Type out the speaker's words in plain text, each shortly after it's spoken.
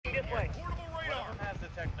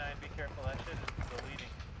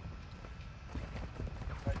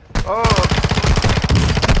Oh!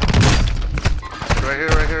 Right here,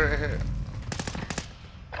 right here, right here.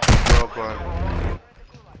 Broke one.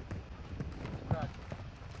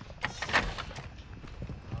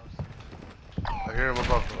 I hear him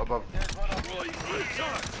above.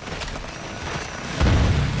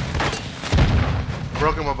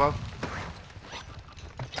 Broke him above.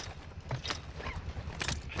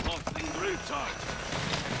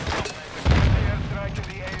 Airstrike in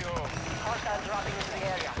the AO. Hostiles dropping into the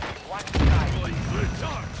area. Watch the sky.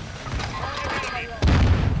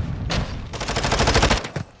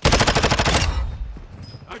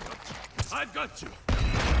 I've got you.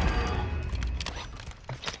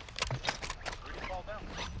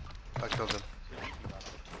 I killed him.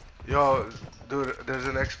 Yo, dude, there's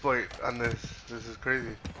an exploit on this. This is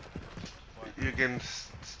crazy. You can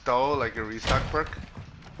stow like a restock perk,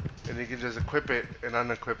 and you can just equip it and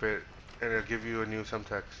unequip it, and it'll give you a new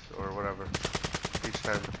subtext or whatever each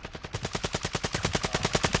time.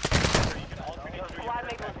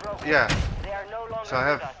 Yeah. They are no longer So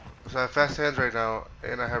I have fast hands right now,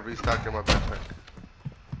 and I have restock in my backpack.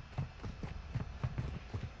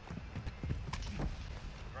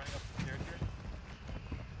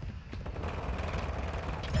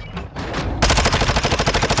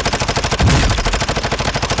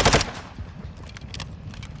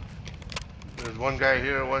 There's one guy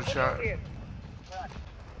here, one shot.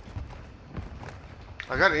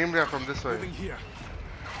 I got aimed at from this way. Moving here.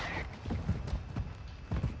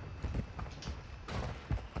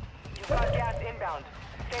 You've got gas inbound.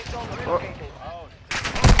 Safe zone relocated.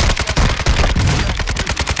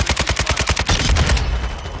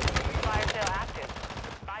 Fire sale active.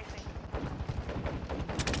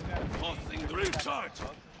 Tossing recharge.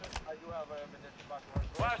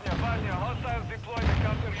 Важня, hostiles deployed the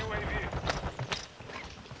counter UAV.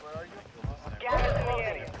 Where are you? Gas is in the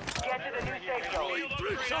area. Get to the new safe zone.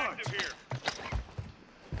 Recharge.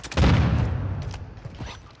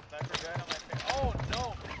 Oh no!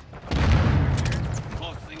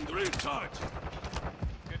 Tossing recharge.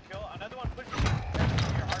 Good kill. Another one pushing you.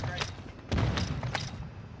 Kevin, you're hard right.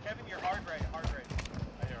 Kevin, you're hard right. Hard right.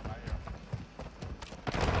 I hear him.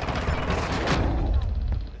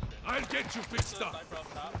 I'll get you fixed up.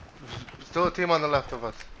 Still a team on the left of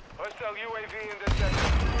us. Hostile UAV in this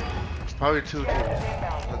sector. Probably two teams.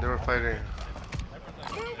 And they were fighting.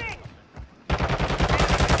 Moving!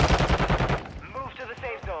 Move to the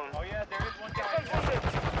safe zone. Oh yeah, there is one guy.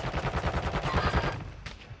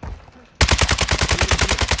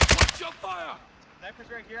 Watch your fire. Sniper's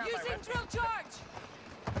right here on my Using right. drill charge.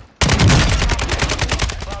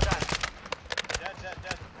 Well done.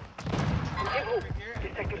 Dead. Hey, Over here.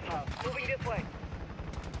 detective team. Moving this way.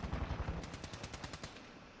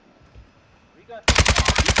 We got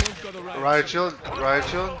You've got a Riot shield,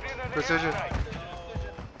 precision.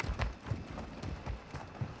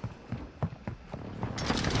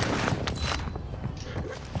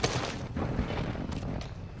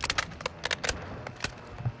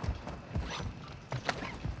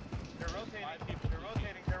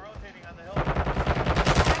 They're rotating on the hill.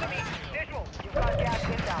 Enemy, visual. You've got gas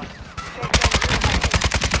inbound. Safe zone relocated.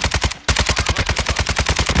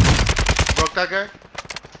 Broke that guy?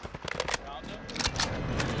 Found him.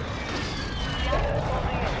 Gas is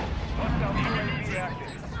closing in. Hostile UAV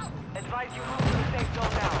active. Advise you move to the safe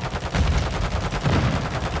zone now.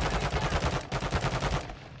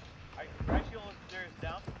 Right shield upstairs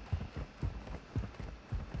down.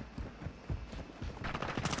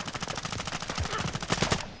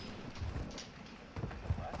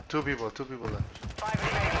 Two people left. 5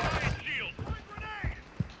 remaining.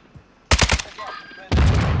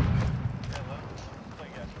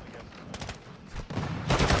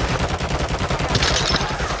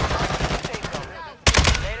 Safe zone.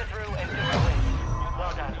 Made it through and took the win.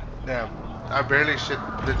 Well done. Damn. I barely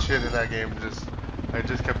did shit in that game. I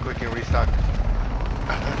just kept clicking restock.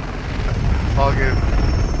 All game.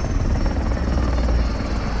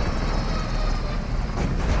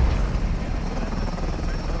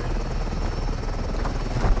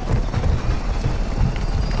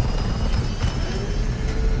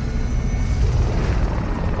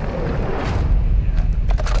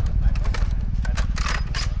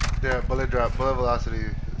 Yeah, bullet drop, bullet velocity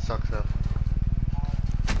sucks now.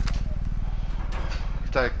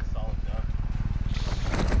 It's like,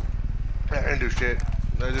 I didn't do shit.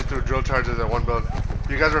 I just threw drill charges at one building.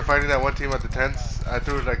 You guys were fighting that one team at the tents. I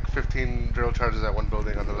threw like 15 drill charges at one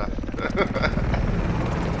building on the left.